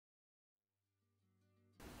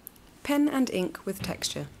Pen and ink with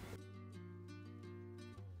texture.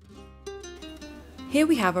 Here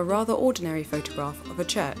we have a rather ordinary photograph of a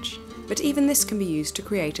church, but even this can be used to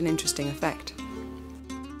create an interesting effect.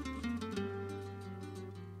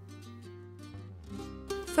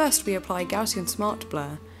 First we apply Gaussian Smart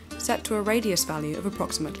Blur, set to a radius value of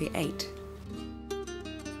approximately 8.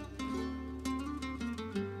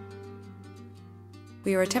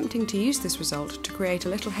 We are attempting to use this result to create a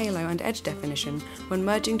little halo and edge definition when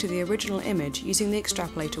merging to the original image using the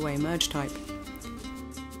extrapolate away merge type.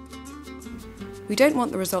 We don't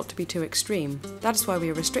want the result to be too extreme, that is why we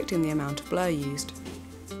are restricting the amount of blur used.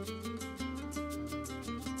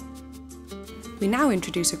 We now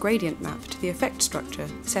introduce a gradient map to the effect structure,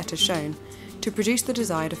 set as shown, to produce the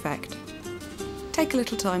desired effect. Take a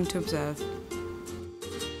little time to observe.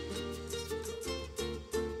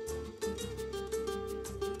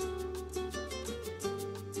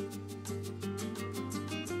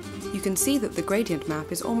 You can see that the gradient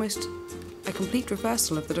map is almost a complete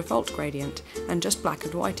reversal of the default gradient, and just black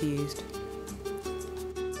and white are used.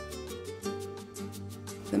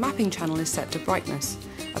 The mapping channel is set to brightness,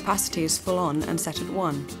 opacity is full on and set at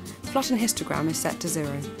 1, flat and histogram is set to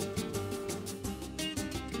 0.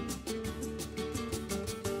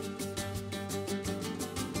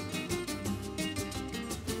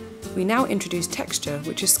 We now introduce texture,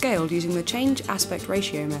 which is scaled using the change aspect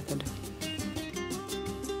ratio method.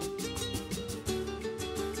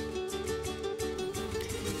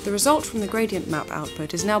 The result from the gradient map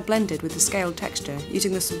output is now blended with the scaled texture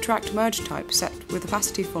using the subtract merge type set with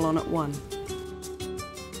opacity full on at 1.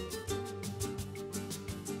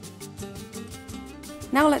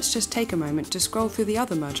 Now let's just take a moment to scroll through the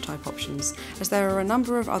other merge type options, as there are a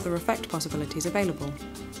number of other effect possibilities available.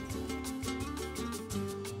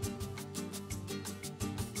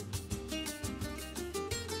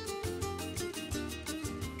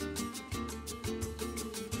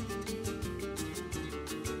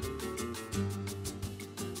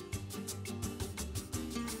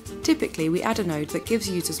 Typically, we add a node that gives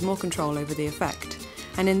users more control over the effect,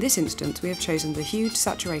 and in this instance we have chosen the Hue,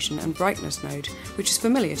 Saturation and Brightness node, which is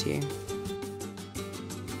familiar to you.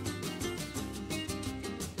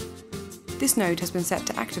 This node has been set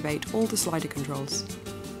to activate all the slider controls.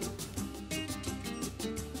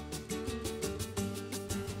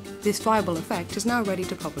 This viable effect is now ready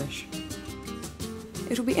to publish.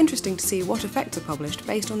 It will be interesting to see what effects are published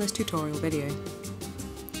based on this tutorial video.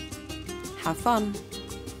 Have fun!